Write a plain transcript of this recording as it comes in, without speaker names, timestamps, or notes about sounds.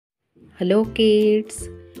Hello kids,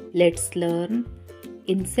 let's learn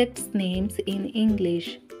insects names in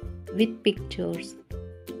English with pictures.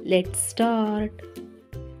 Let's start.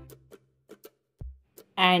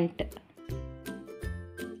 Ant,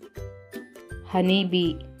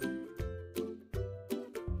 honeybee,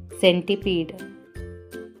 centipede,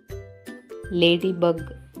 ladybug,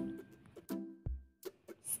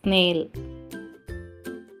 snail,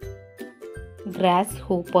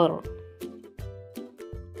 grasshopper,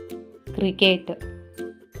 cricket,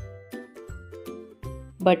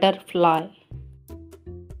 butterfly,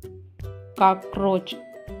 cockroach,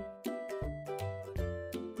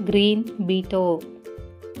 green beetle,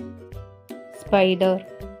 spider,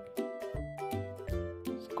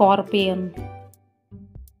 scorpion,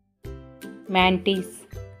 mantis,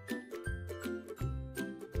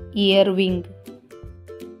 earwing,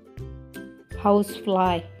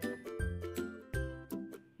 housefly,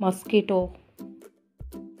 mosquito,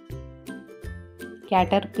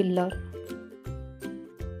 caterpillar,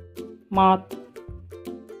 moth,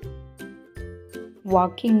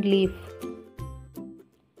 walking leaf,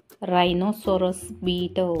 rhinoceros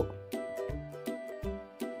beetle,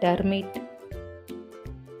 termite,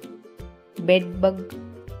 bedbug,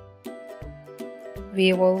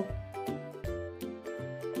 weevil,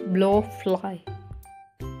 blowfly,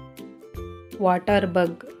 water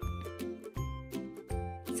bug,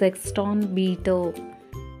 sexton beetle,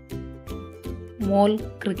 mole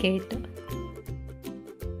cricket,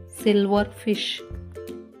 silverfish,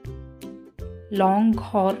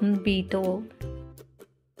 longhorn beetle,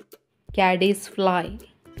 caddisfly,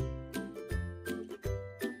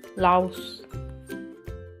 louse,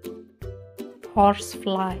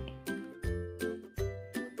 horsefly,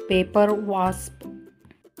 paper wasp,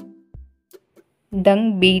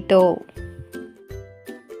 dung beetle,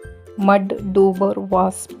 mud dauber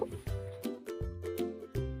wasp,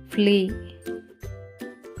 flea,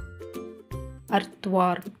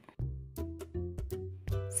 earthworm,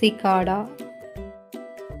 cicada,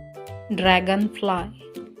 dragonfly,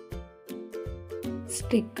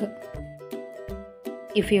 stick.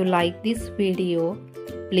 If you like this video,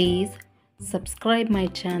 please subscribe my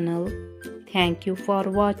channel. Thank you for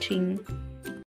watching.